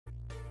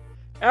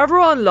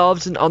Everyone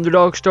loves an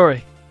underdog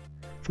story,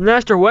 from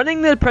Leicester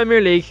winning the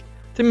Premier League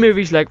to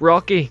movies like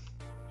Rocky.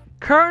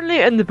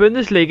 Currently in the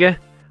Bundesliga,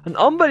 an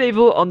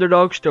unbelievable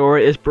underdog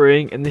story is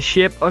brewing in the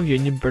shape of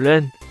Union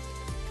Berlin.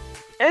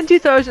 In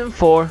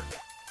 2004,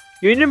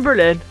 Union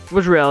Berlin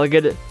was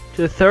relegated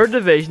to the 3rd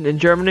division in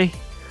Germany.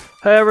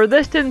 However,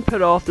 this didn't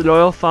put off the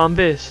loyal fan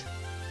base.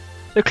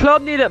 The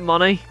club needed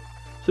money,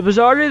 so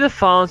bizarrely the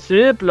fans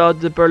donated blood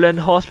to Berlin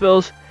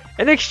hospitals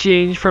in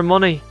exchange for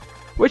money,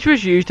 which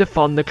was used to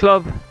fund the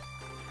club.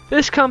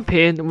 This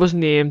campaign was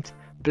named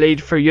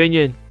Bleed for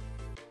Union.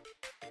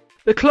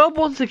 The club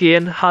once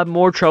again had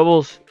more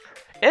troubles.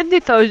 In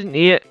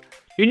 2008,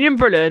 Union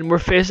Berlin were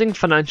facing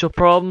financial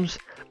problems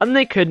and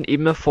they couldn't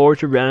even afford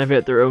to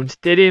renovate their own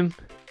stadium.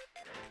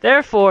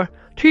 Therefore,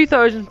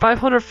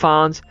 2,500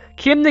 fans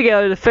came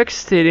together to fix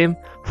the stadium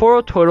for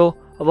a total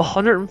of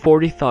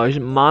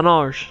 140,000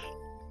 man-hours.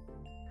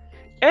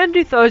 In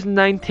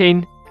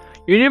 2019,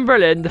 Union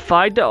Berlin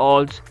defied the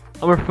odds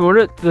and were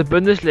promoted to the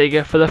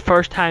Bundesliga for the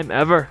first time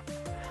ever,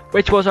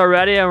 which was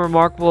already a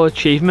remarkable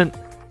achievement.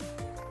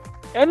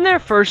 In their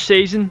first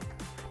season,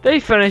 they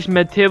finished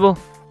mid-table.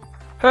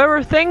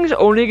 However, things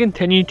only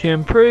continued to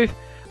improve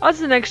as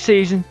the next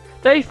season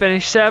they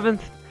finished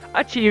 7th,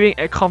 achieving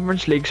a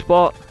Conference League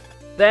spot.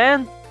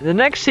 Then, in the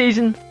next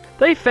season,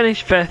 they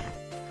finished 5th,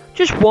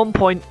 just 1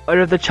 point out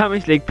of the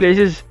Champions League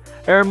places,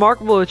 a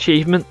remarkable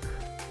achievement.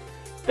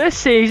 This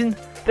season,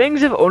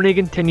 things have only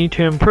continued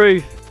to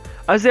improve,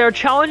 as they are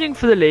challenging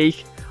for the league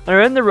and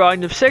are in the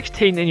round of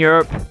 16 in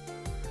Europe.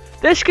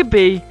 This could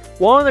be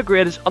one of the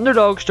greatest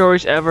underdog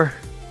stories ever.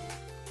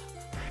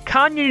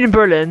 Can Union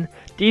Berlin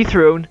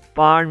dethrone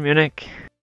Bayern Munich?